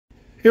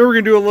Here we're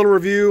going to do a little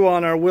review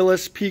on our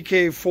Willis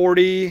PK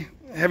 40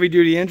 heavy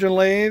duty engine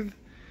lathe.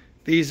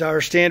 These are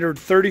standard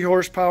 30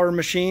 horsepower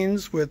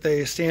machines with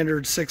a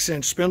standard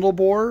 6-inch spindle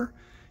bore.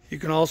 You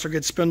can also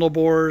get spindle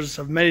bores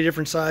of many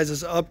different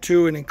sizes up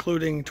to and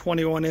including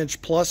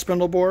 21-inch plus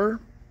spindle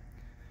bore.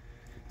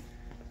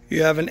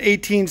 You have an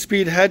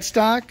 18-speed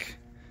headstock,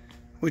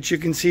 which you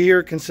can see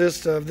here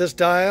consists of this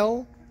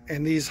dial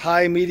and these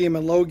high, medium,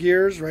 and low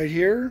gears right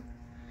here.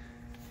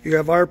 You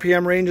have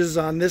RPM ranges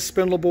on this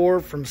spindle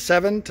bore from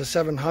 7 to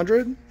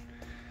 700.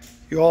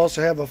 You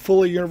also have a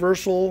fully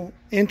universal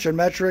inch and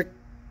metric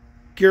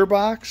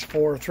gearbox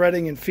for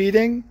threading and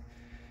feeding.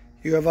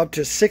 You have up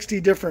to 60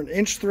 different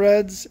inch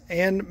threads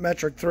and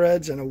metric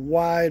threads and a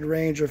wide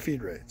range of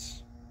feed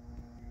rates.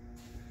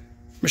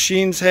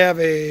 Machines have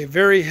a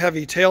very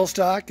heavy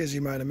tailstock, as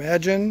you might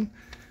imagine,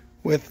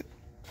 with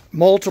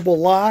multiple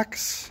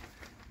locks,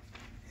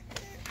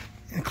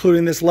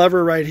 including this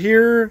lever right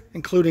here,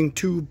 including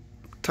 2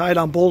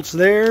 tie-down bolts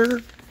there,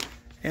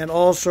 and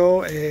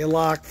also a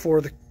lock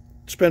for the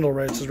spindle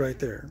races right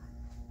there.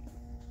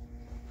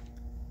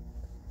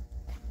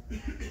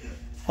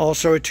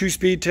 Also a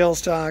 2-speed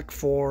tailstock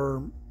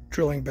for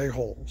drilling big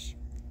holes.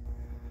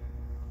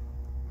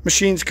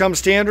 Machines come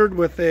standard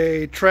with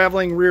a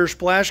traveling rear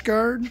splash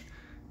guard.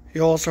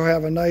 You also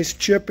have a nice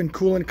chip and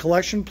coolant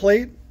collection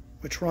plate,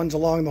 which runs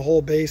along the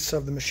whole base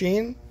of the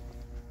machine.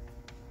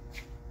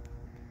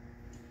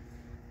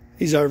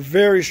 These are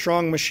very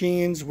strong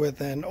machines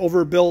with an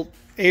overbuilt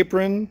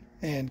apron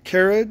and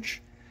carriage,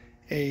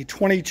 a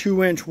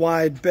 22-inch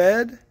wide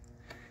bed,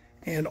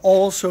 and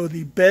also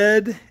the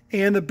bed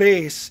and the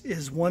base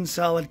is one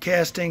solid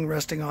casting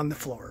resting on the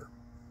floor.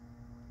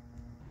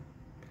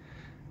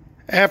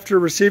 After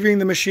receiving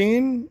the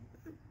machine,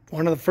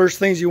 one of the first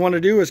things you want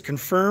to do is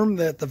confirm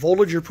that the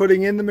voltage you're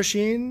putting in the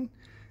machine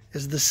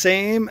is the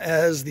same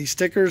as the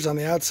stickers on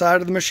the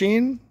outside of the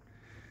machine.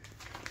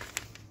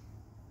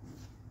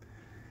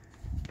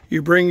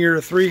 You bring your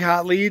 3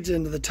 hot leads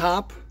into the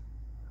top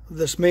of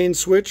this main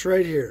switch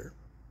right here.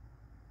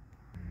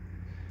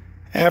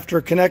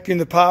 After connecting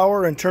the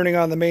power and turning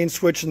on the main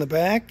switch in the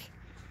back,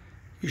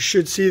 you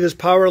should see this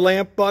power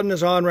lamp button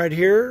is on right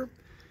here.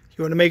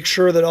 You want to make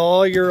sure that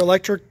all your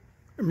electric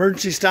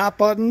emergency stop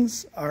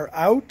buttons are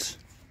out.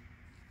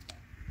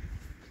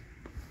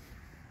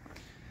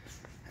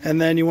 And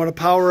then you want to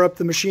power up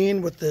the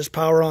machine with this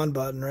power on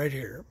button right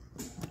here.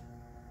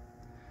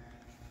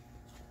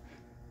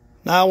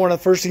 Now, one of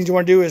the first things you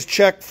want to do is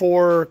check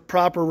for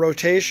proper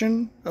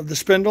rotation of the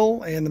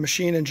spindle and the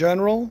machine in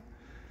general.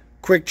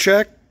 Quick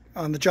check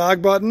on the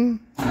jog button.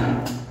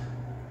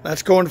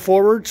 That's going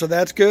forward, so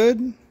that's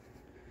good.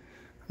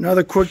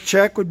 Another quick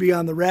check would be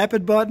on the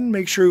rapid button.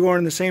 Make sure you're going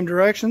in the same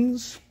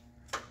directions.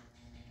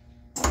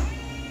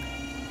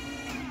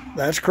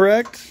 That's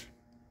correct.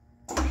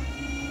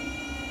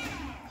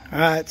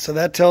 Alright, so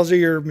that tells you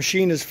your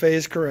machine is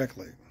phased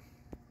correctly.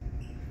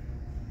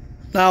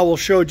 Now we'll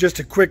show just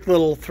a quick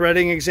little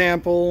threading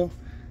example.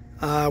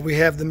 We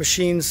have the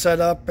machine set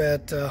up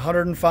at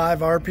 105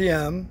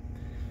 RPM.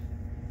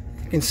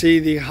 You can see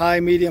the high,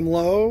 medium,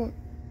 low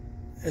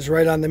is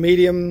right on the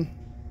medium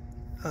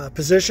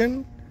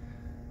position.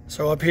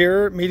 So up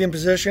here, medium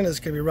position is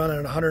going to be running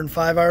at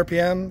 105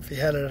 RPM. If you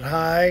had it at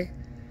high,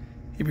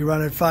 you'd be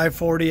running at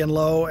 540 and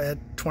low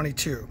at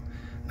 22.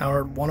 Now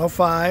we're at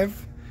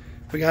 105.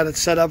 We got it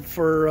set up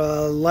for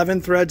 11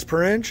 threads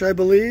per inch, I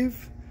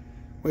believe,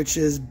 which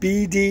is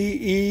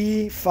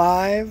BDE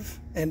 5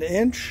 an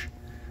inch.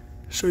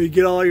 So you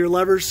get all your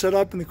levers set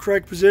up in the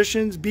correct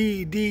positions.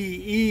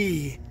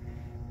 BDE,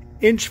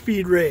 inch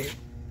feed rate.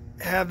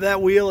 Have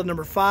that wheel at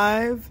number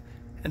 5,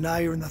 and now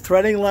you're in the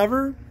threading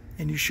lever,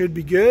 and you should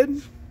be good.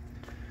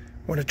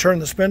 We're going to turn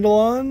the spindle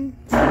on.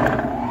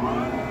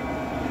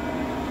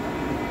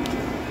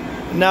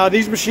 Now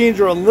these machines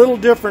are a little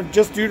different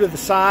just due to the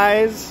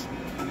size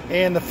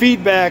and the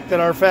feedback that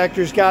our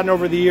factory's gotten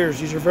over the years.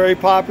 These are very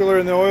popular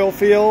in the oil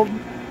field,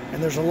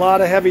 and there's a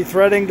lot of heavy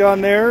threading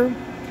done there.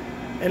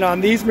 And on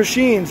these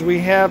machines, we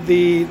have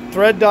the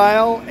thread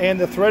dial and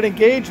the threading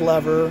gauge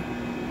lever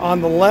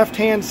on the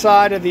left-hand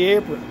side of the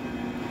apron.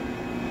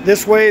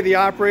 This way, the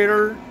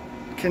operator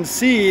can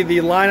see the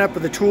lineup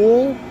of the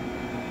tool,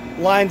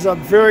 lines up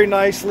very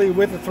nicely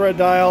with the thread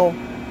dial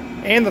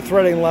and the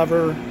threading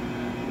lever,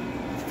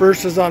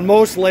 versus on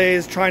most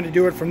lathes, trying to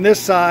do it from this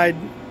side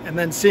and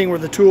then seeing where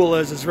the tool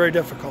is very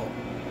difficult.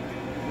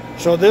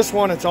 So this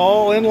one, it's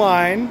all in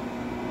line.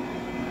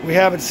 We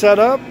have it set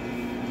up.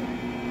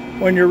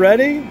 When you're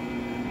ready,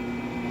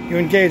 you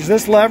engage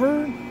this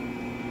lever,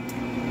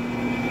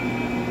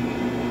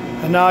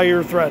 and now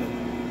you're threaded.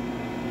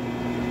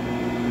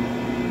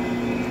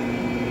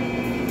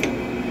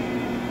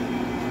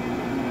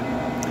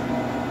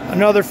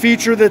 Another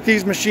feature that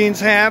these machines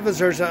have is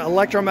there's an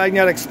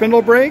electromagnetic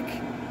spindle brake.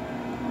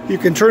 You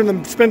can turn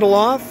the spindle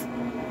off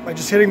by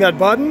just hitting that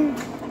button.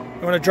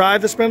 You want to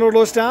drive the spindle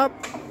to a stop,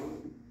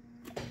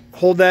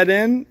 hold that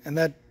in, and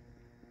that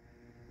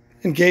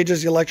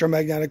engages the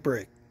electromagnetic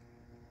brake.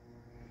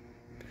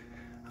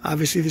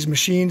 Obviously these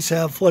machines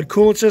have flood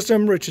coolant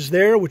system, which is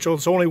there, which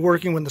is only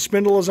working when the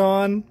spindle is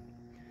on.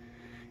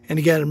 And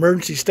again,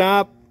 emergency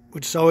stop,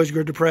 which is always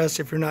good to press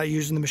if you're not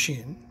using the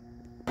machine.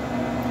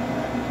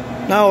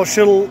 Now I'll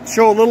show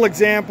a little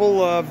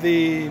example of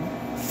the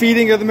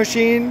feeding of the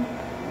machine.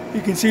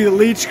 You can see the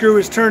lead screw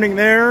is turning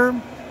there.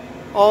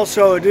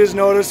 Also, it is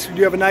noticed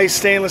you have a nice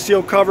stainless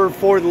steel cover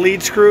for the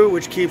lead screw,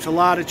 which keeps a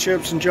lot of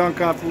chips and junk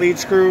off the lead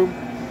screw.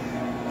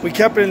 We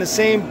kept it in the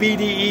same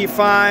BDE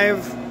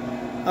 5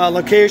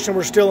 location.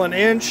 We're still an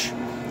inch.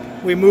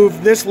 We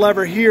moved this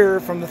lever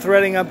here from the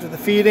threading up to the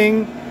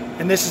feeding,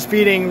 and this is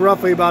feeding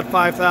roughly about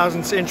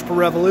 5/1000 inch per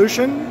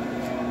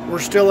revolution. We're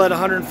still at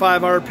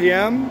 105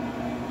 RPM.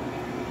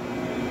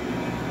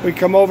 We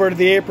come over to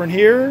the apron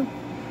here,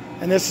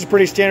 and this is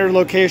pretty standard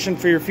location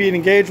for your feed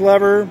and gauge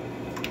lever.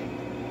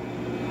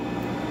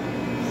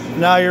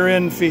 Now you're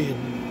in feed.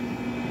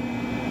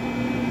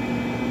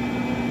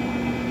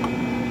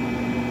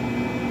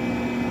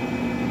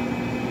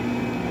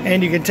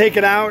 And you can take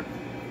it out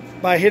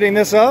by hitting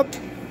this up,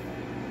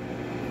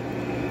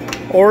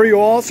 or you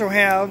also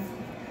have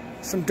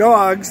some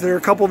dogs. There are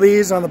a couple of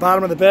these on the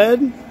bottom of the bed,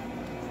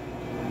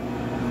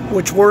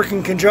 which work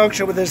in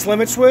conjunction with this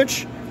limit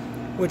switch,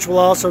 which will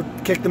also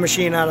kick the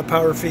machine out of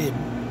power feed.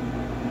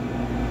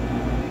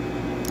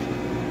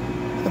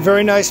 A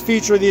very nice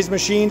feature of these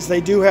machines, they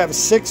do have a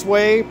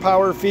 6-way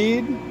power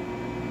feed.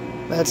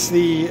 That's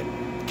the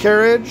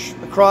carriage,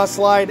 the cross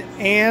slide,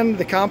 and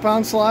the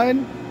compound slide.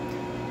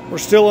 We're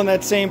still in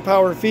that same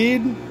power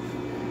feed.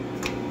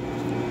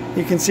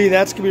 You can see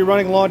that's going to be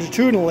running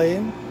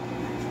longitudinally.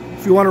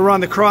 If you want to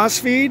run the cross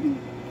feed,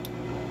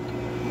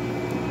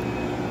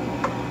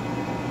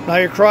 now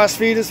your cross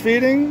feed is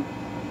feeding.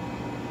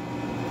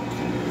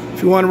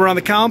 If you want to run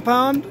the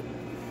compound,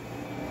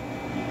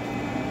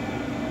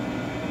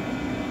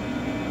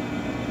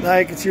 now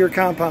you can see your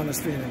compound is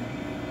feeding.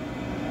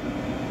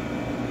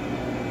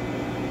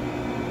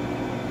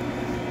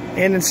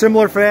 And in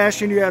similar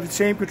fashion, you have the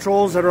same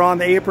controls that are on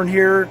the apron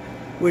here,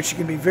 which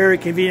can be very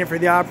convenient for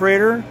the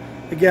operator.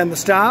 Again, the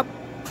stop,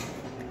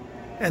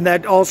 and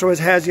that also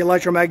has the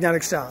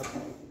electromagnetic stop.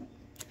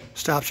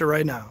 Stops it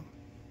right now.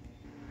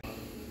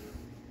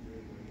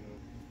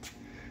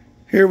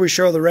 Here we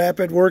show the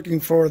rapid working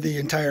for the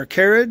entire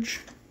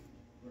carriage.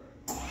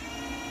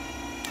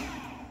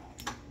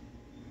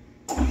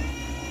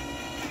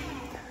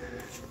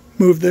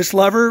 Move this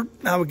lever.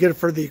 Now we get it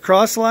for the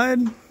cross slide.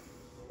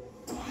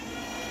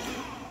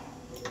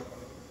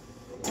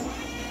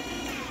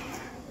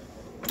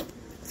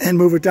 And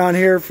move it down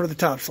here for the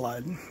top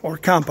slide, or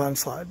compound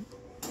slide.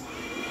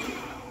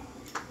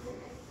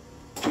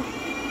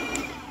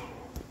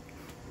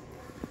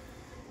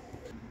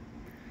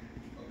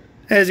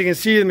 As you can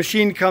see, the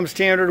machine comes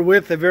standard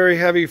with a very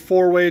heavy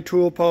 4-way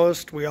tool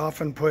post. We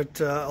often put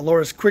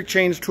Aloris quick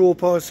change tool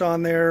posts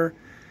on there.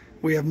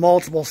 We have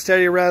multiple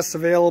steady rests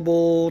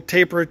available,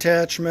 taper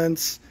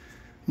attachments,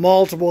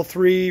 multiple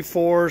 3,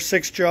 4,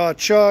 6 jaw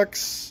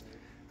chucks,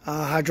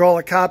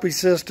 hydraulic copy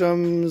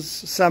systems,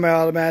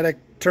 semi-automatic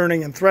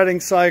turning and threading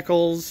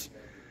cycles.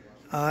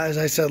 As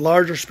I said,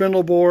 larger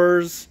spindle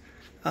bores.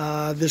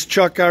 This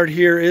chuck guard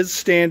here is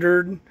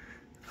standard.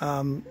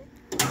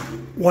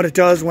 What it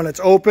does when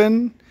it's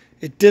open,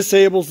 it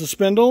disables the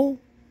spindle.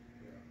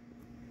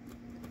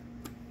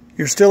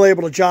 You're still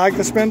able to jog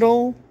the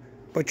spindle,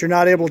 but you're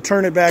not able to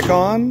turn it back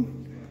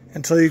on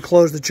until you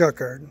close the chuck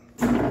guard.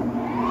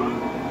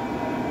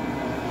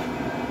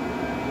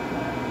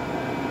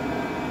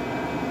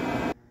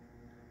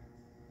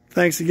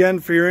 Thanks again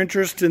for your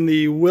interest in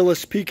the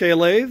Willis PK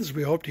Lathes.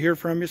 We hope to hear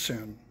from you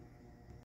soon.